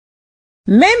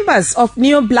Members of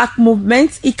Neo Black Movement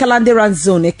Ekaladerhan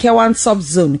Zone, a K1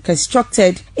 sub-zone,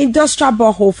 constructed industrial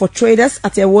borehole for traders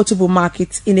at Evbuotubu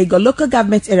market in a local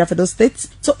government area for those states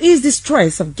to ease the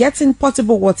stress of getting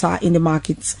potable water in the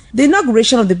market. The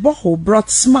inauguration of the borehole brought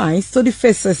smiles to the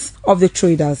faces of the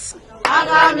traders.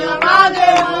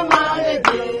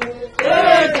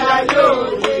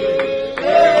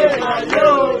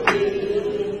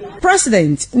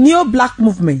 President, Neo Black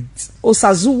Movement,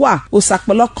 Osazuwa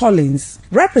Osakpolo Collins,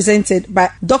 represented by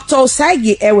Dr.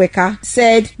 Osaigi Eweka,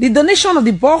 said the donation of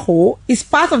the borehole is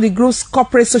part of the group's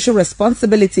corporate social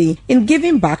responsibility in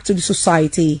giving back to the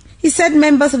society. He said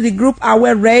members of the group are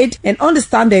well read and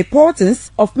understand the importance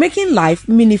of making life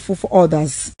meaningful for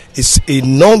others. It's a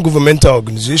non-governmental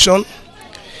organization,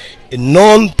 a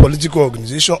non-political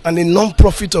organization, and a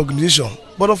non-profit organization.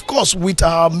 But of course, with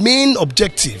our main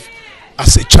objective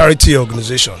as a charity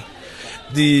organization.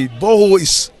 The borehole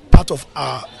is part of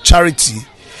our charity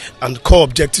and core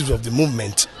objectives of the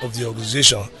movement of the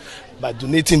organization by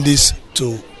donating this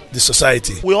to the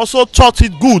society. We also thought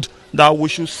it good that we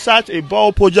should start a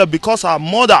borehole project because our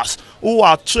mothers who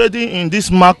are trading in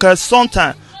this market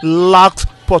sometimes lacked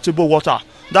potable water.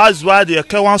 That's why the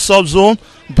K1 sub-zone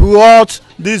brought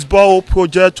this borehole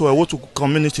project to Evbuotubu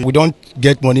community. We don't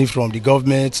get money from the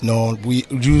government, no, we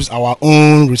use our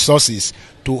own resources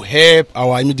to help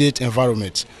our immediate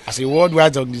environment. As a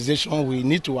worldwide organization, we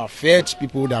need to affect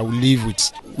people that we live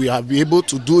with. We have been able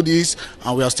to do this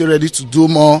and we are still ready to do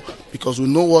more because we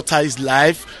know water is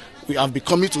life. We have been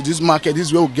coming to this market. This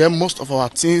is where we get most of our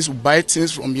things, we buy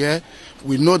things from here.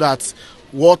 We know that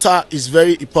water is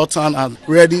very important and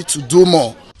ready to do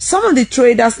more. Some of the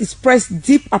traders expressed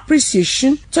deep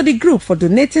appreciation to the group for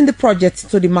donating the project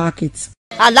to the market.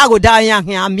 I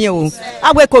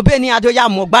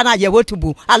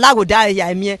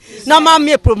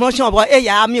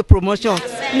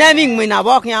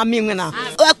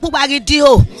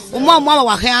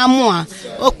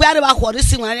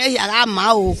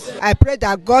pray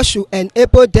that God should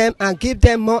enable them and give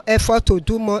them more effort to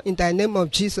do more in the name of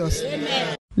Jesus.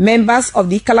 Amen. Members of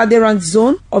the Ekaladerhan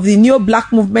Zone of the Neo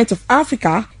Black Movement of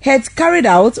Africa had carried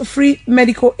out free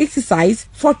medical exercise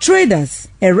for traders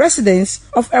and residents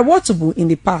of Evbuotubu in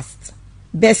the past.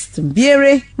 Best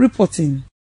NBM reporting.